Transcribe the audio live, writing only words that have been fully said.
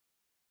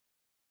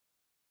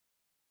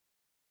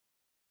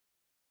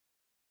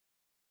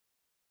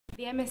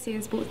The MSc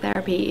in Sports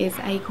Therapy is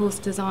a course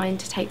designed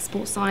to take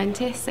sports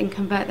scientists and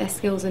convert their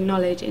skills and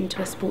knowledge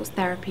into a sports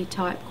therapy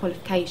type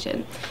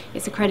qualification.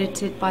 It's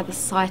accredited by the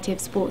Society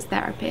of Sports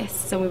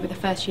Therapists, and we were the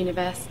first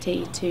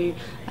university to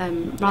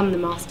run the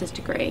master's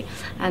degree,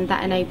 and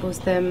that enables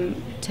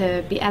them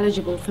to be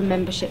eligible for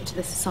membership to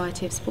the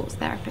Society of Sports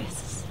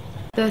Therapists.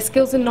 The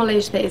skills and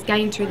knowledge that is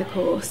gained through the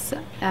course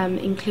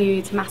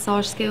includes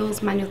massage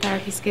skills, manual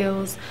therapy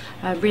skills,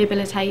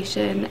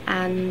 rehabilitation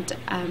and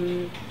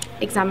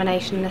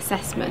examination and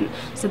assessment,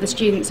 so the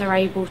students are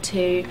able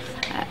to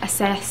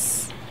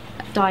assess,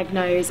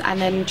 diagnose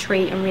and then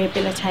treat and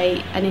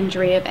rehabilitate an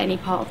injury of any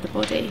part of the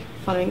body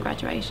following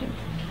graduation.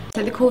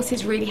 So the course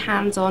is really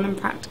hands-on and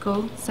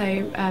practical, so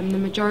the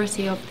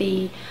majority of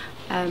the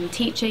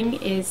teaching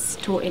is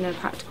taught in a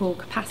practical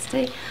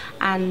capacity,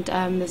 and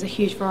there's a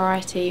huge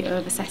variety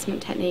of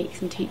assessment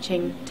techniques and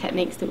teaching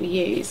techniques that we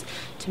use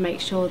to make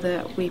sure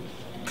that we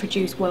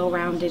produce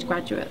well-rounded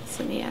graduates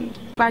in the end.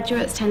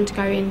 Graduates tend to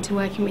go into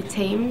working with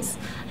teams,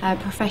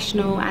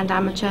 professional and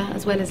amateur,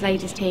 as well as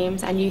ladies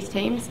teams and youth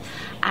teams,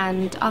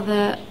 and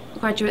other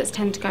graduates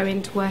tend to go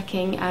into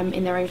working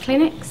in their own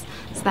clinics,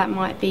 so that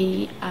might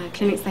be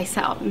clinics they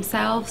set up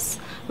themselves,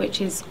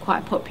 which is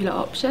quite a popular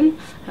option.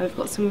 We've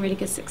got some really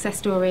good success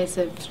stories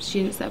of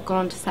students that have gone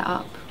on to set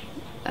up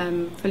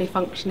fully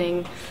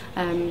functioning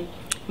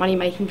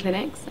money-making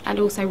clinics, and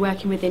also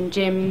working within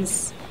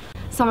gyms.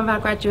 Some of our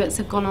graduates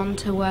have gone on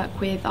to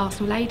work with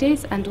Arsenal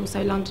Ladies and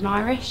also London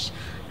Irish,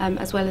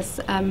 as well as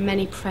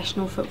many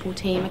professional football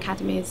team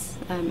academies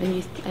and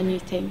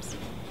youth teams.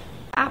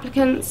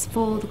 Applicants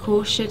for the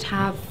course should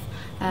have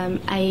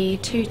a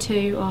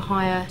 2-2 or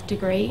higher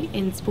degree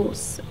in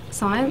sports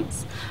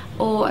science,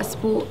 or a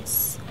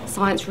sports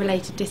science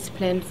related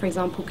discipline, for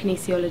example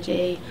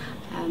kinesiology,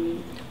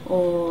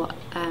 or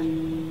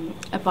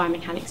a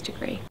biomechanics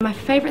degree. My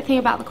favourite thing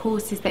about the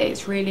course is that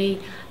it's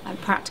really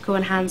practical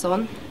and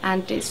hands-on,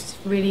 and it's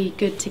really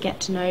good to get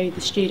to know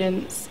the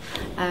students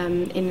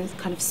in a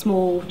kind of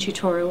small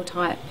tutorial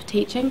type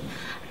teaching,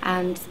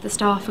 and the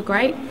staff are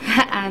great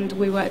and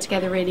we work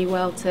together really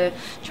well to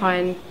try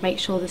and make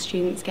sure the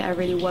students get a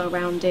really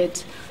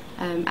well-rounded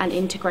and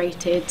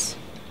integrated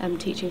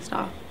teaching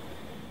style.